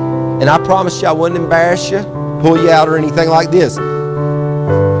are. And I promise you I wouldn't embarrass you, pull you out or anything like this.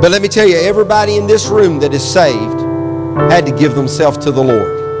 But let me tell you, everybody in this room that is saved had to give themselves to the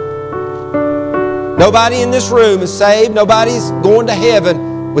Lord. Nobody in this room is saved. Nobody's going to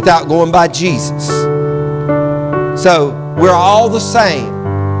heaven without going by Jesus. So we're all the same.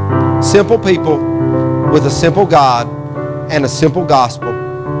 Simple people with a simple God and a simple gospel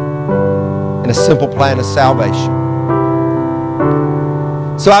and a simple plan of salvation.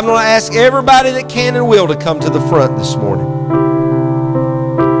 So I'm going to ask everybody that can and will to come to the front this morning.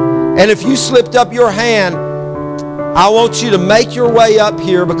 And if you slipped up your hand, I want you to make your way up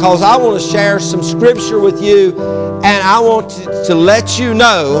here, because I want to share some scripture with you, and I want to let you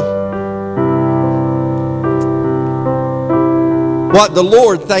know what the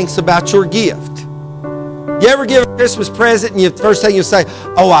Lord thinks about your gift. You ever give a Christmas present and the first thing you say,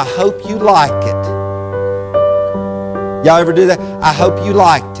 "Oh, I hope you like it." Y'all ever do that? I hope you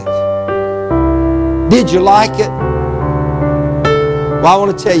liked it. Did you like it? Well, I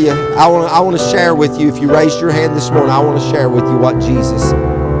want to tell you, I want to share with you, if you raised your hand this morning, I want to share with you what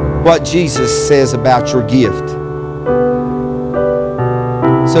Jesus says about your gift.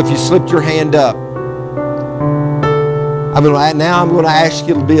 So if you slipped your hand up, I'm going to ask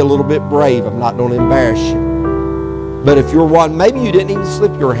you to be a little bit brave. I'm not going to embarrass you. But if you're one, maybe you didn't even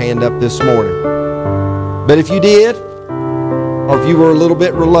slip your hand up this morning. But if you did, or if you were a little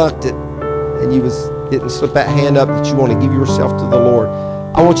bit reluctant and you didn't slip that hand up, that you want to give yourself to the Lord,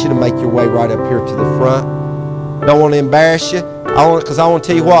 I want you to make your way right up here to the front. Don't want to embarrass you. Because I want to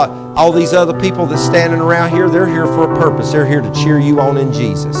tell you what, all these other people that's standing around here, they're here for a purpose. They're here to cheer you on in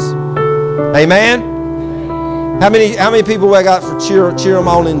Jesus. Amen? How many people we got for cheer them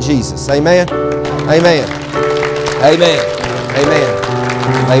on in Jesus? Amen? Amen. Amen. Amen.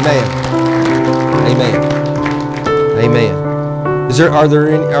 Amen. Amen. Amen. Are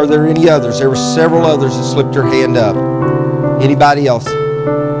there any others? There were several others that slipped their hand up. Anybody else?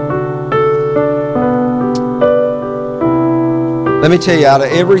 Let me tell you, out of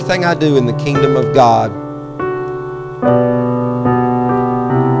everything I do in the kingdom of God,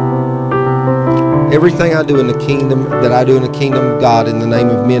 everything I do in the kingdom, that I do in the kingdom of God in the name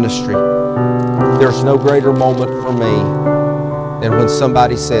of ministry, there's no greater moment for me than when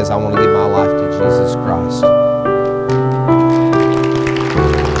somebody says, "I want to give my life to Jesus Christ."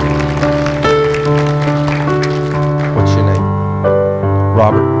 What's your name?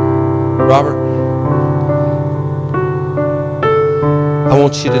 Robert. Robert, I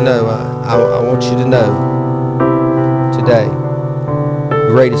want you to know, I want you to know today,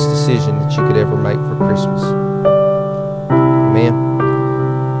 the greatest decision that you could ever make for Christmas. Amen.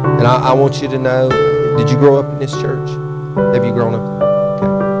 And I want you to know, did you grow up in this church? Have you grown up? Okay.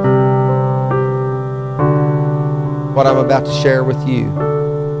 What I'm about to share with you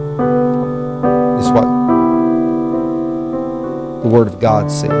is what the Word of God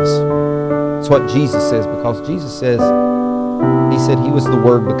says. It's what Jesus says, because Jesus says, He said He was the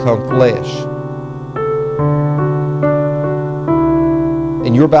Word become flesh.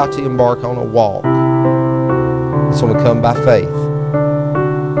 And you're about to embark on a walk that's going to come by faith.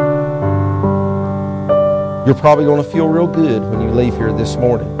 You're probably going to feel real good when you leave here this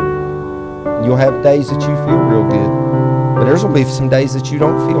morning. You'll have days that you feel real good. But there's going to be some days that you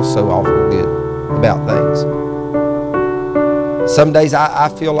don't feel so awful good about things. Some days I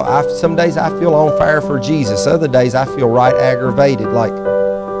feel on fire for Jesus. Other days I feel right aggravated. Like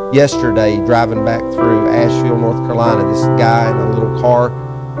yesterday, driving back through Asheville, North Carolina, this guy in a little car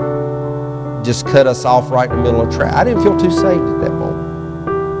just cut us off right in the middle of traffic. I didn't feel too saved at that moment.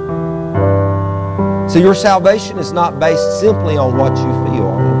 So your salvation is not based simply on what you feel.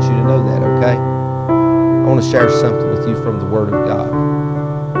 I want you to know that, okay? I want to share something with you from the Word of God.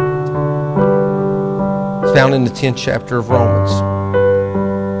 It's found in the 10th chapter of Romans.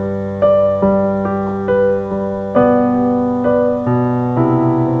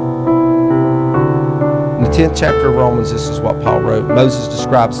 10th chapter of Romans, this is what Paul wrote. Moses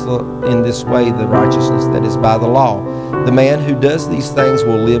describes in this way the righteousness that is by the law. The man who does these things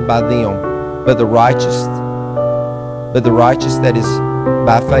will live by them. But the righteous that is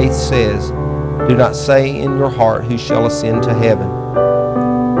by faith says, do not say in your heart, who shall ascend to heaven?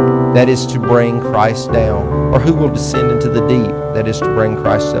 That is to bring Christ down. Or who will descend into the deep? That is to bring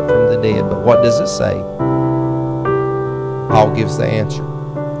Christ up from the dead. But what does it say? Paul gives the answer.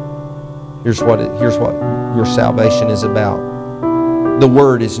 Here's what your salvation is about. The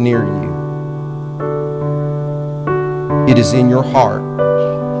Word is near you. It is in your heart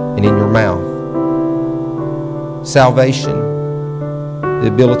and in your mouth. Salvation, the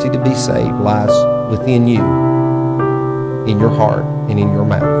ability to be saved, lies within you, in your heart and in your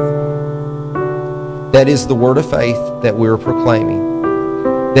mouth. That is the word of faith that we're proclaiming.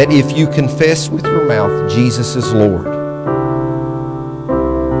 That if you confess with your mouth Jesus is Lord,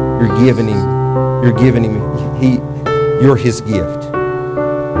 you're giving Him, you're His gift.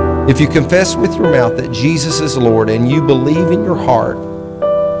 If you confess with your mouth that Jesus is Lord and you believe in your heart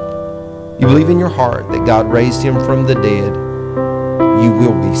that God raised Him from the dead, you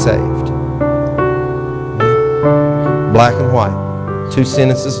will be saved. Black and white, 2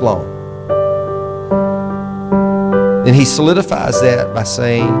 sentences long. Then he solidifies that by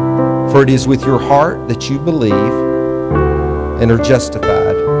saying, for it is with your heart that you believe and are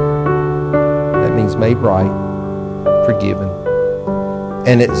justified. That means made right, forgiven.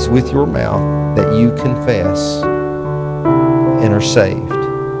 And it's with your mouth that you confess and are saved.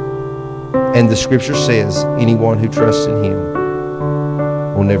 And the Scripture says, anyone who trusts in Him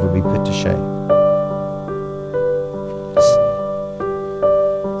will never be put to shame.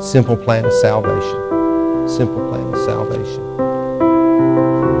 Simple plan of salvation. Simple plan of salvation.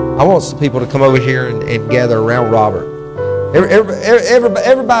 I want some people to come over here and gather around Robert.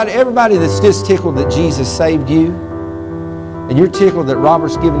 Everybody that's just tickled that Jesus saved you, and you're tickled that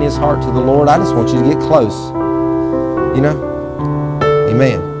Robert's given his heart to the Lord, I just want you to get close. You know?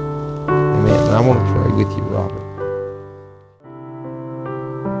 Amen. Amen. And I want to pray with you, Robert.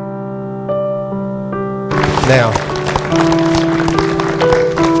 Now,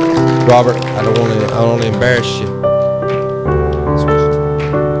 Robert, I don't want to embarrass you.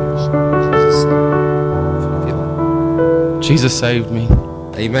 Jesus saved me.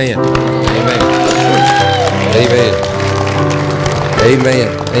 Amen. Amen. Amen. Amen.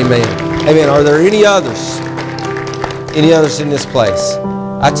 Amen. Amen. Are there any others? Any others in this place?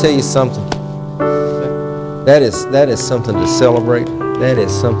 I tell you something. That is something to celebrate. That is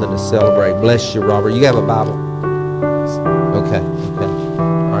something to celebrate. Bless you, Robert. You have a Bible? Okay.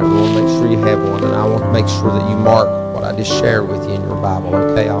 All right, we want to make sure you have one, and I want to make sure that you mark what I just shared with you in your Bible.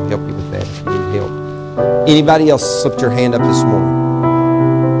 Okay, I'll help you with that if you need help. Anybody else slipped your hand up this morning?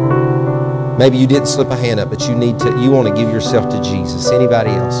 Maybe you didn't slip a hand up, but you want to give yourself to Jesus.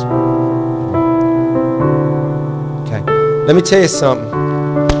 Anybody else? Okay. Let me tell you something.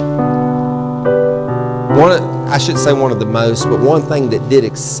 I should say one of the most, but one thing that did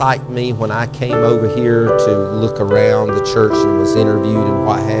excite me when I came over here to look around the church and was interviewed and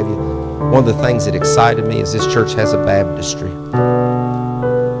what have you, one of the things that excited me is this church has a baptistry.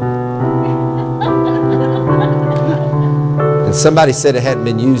 And somebody said it hadn't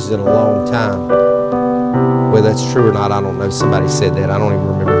been used in a long time. Whether that's true or not, I don't know. Somebody said that. I don't even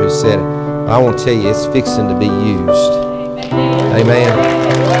remember who said it. But I want to tell you, it's fixing to be used. Amen.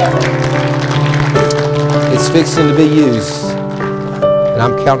 It's fixing to be used. And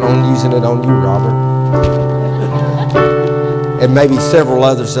I'm counting on using it on you, Robert. And maybe several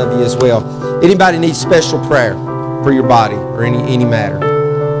others of you as well. Anybody need special prayer for your body or any matter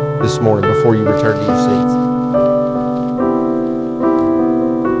this morning before you return to your seats?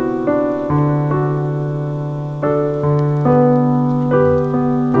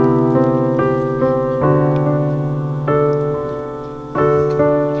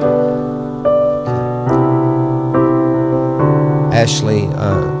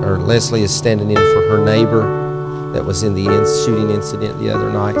 Leslie is standing in for her neighbor that was in the shooting incident the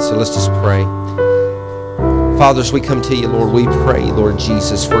other night. So let's just pray. Father, as we come to you, Lord, we pray, Lord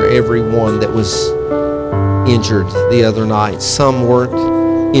Jesus, for everyone that was injured the other night. Some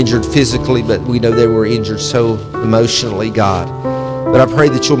weren't injured physically, but we know they were injured so emotionally, God. But I pray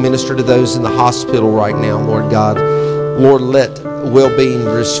that you'll minister to those in the hospital right now, Lord God. Lord, let well-being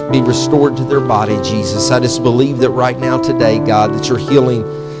be restored to their body, Jesus. I just believe that right now today, God, that you're healing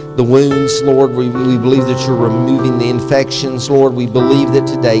the wounds, Lord. We believe that you're removing the infections, Lord. We believe that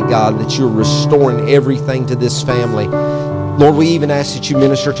today, God, that you're restoring everything to this family. Lord, we even ask that you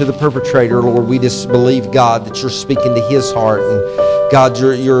minister to the perpetrator, Lord. We just believe, God, that you're speaking to his heart. And God,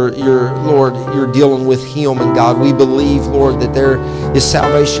 Lord, you're dealing with him. And God, we believe, Lord, that there is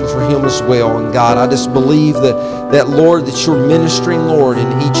salvation for him as well. And God, I just believe that Lord, that you're ministering, Lord, in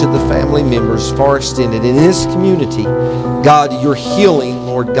each of the family members far extended. In this community, God, you're healing,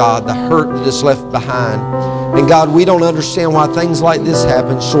 Lord God, the hurt that is left behind. And God, we don't understand why things like this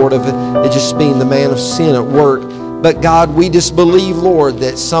happen, short of it just being the man of sin at work. But God, we just believe, Lord,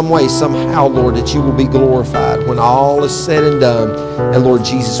 that some way, somehow, Lord, that you will be glorified when all is said and done. And Lord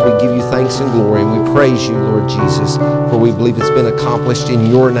Jesus, we give you thanks and glory, and we praise you, Lord Jesus, for we believe it's been accomplished in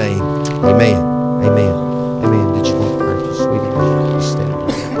your name. Amen. Amen. Amen. Did you want prayer, sweetie?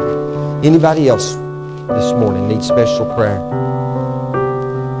 Stand. Anybody else this morning need special prayer?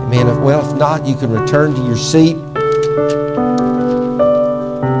 Amen. Well, if not, you can return to your seat.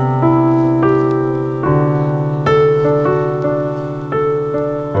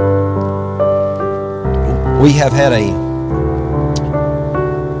 We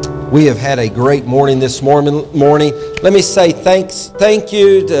have had a great morning this morning. Let me say thank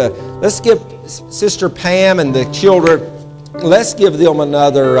you to, let's give Sister Pam and the children, let's give them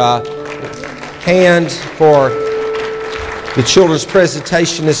another hand for the children's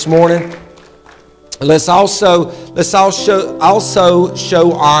presentation this morning. Let's also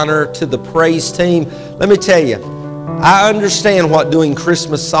show honor to the praise team. Let me tell you, I understand what doing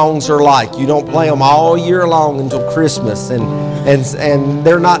Christmas songs are like. You don't play them all year long until Christmas, and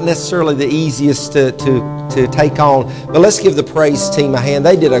they're not necessarily the easiest to take on. But let's give the praise team a hand.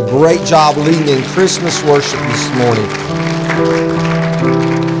 They did a great job leading in Christmas worship this morning.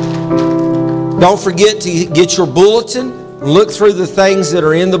 Don't forget to get your bulletin. Look through the things that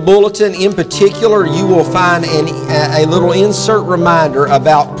are in the bulletin. In particular, you will find a little insert reminder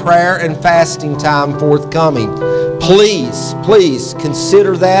about prayer and fasting time forthcoming. Please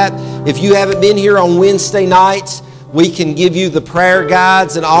consider that. If you haven't been here on Wednesday nights, we can give you the prayer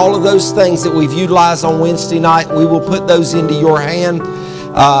guides and all of those things that we've utilized on Wednesday night. We will put those into your hand.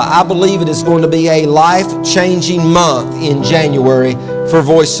 I believe it is going to be a life-changing month in January for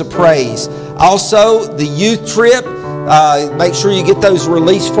Voice of Praise. Also, the youth trip. Make sure you get those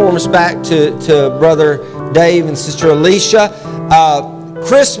release forms back to Brother Dave and Sister Alicia.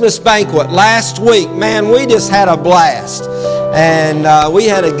 Christmas banquet last week. Man, we just had a blast. And we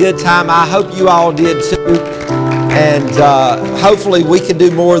had a good time. I hope you all did too. And hopefully we can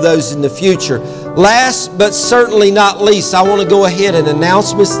do more of those in the future. Last but certainly not least, I want to go ahead and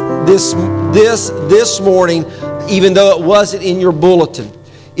announce this morning, even though it wasn't in your bulletin.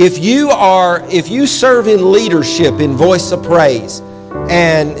 If you serve in leadership in Voice of Praise,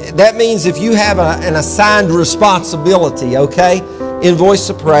 and that means if you have an assigned responsibility, okay, in Voice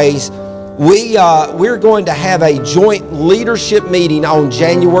of Praise, we're going to have a joint leadership meeting on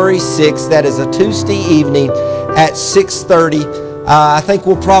January 6th. That is a Tuesday evening at 6:30. I think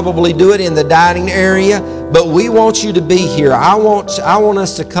we'll probably do it in the dining area, but we want you to be here. I want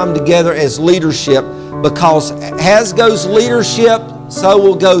us to come together as leadership, because as goes leadership, so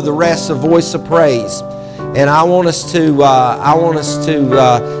will go the rest of Voice of Praise. And I want us to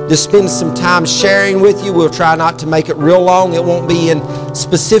just spend some time sharing with you. We'll try not to make it real long. It won't be in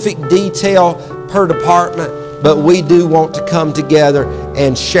specific detail per department, but we do want to come together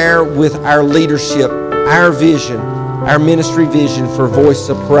and share with our leadership our vision, our ministry vision for Voice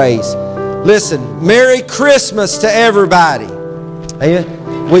of Praise. Listen, Merry Christmas to everybody.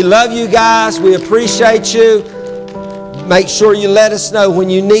 We love you guys. We appreciate you. Make sure you let us know when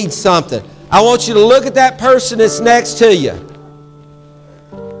you need something. I want you to look at that person that's next to you.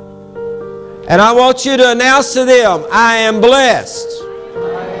 And I want you to announce to them, I am blessed.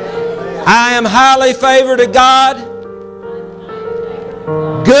 I am highly favored of God.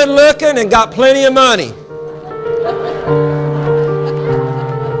 Good looking and got plenty of money.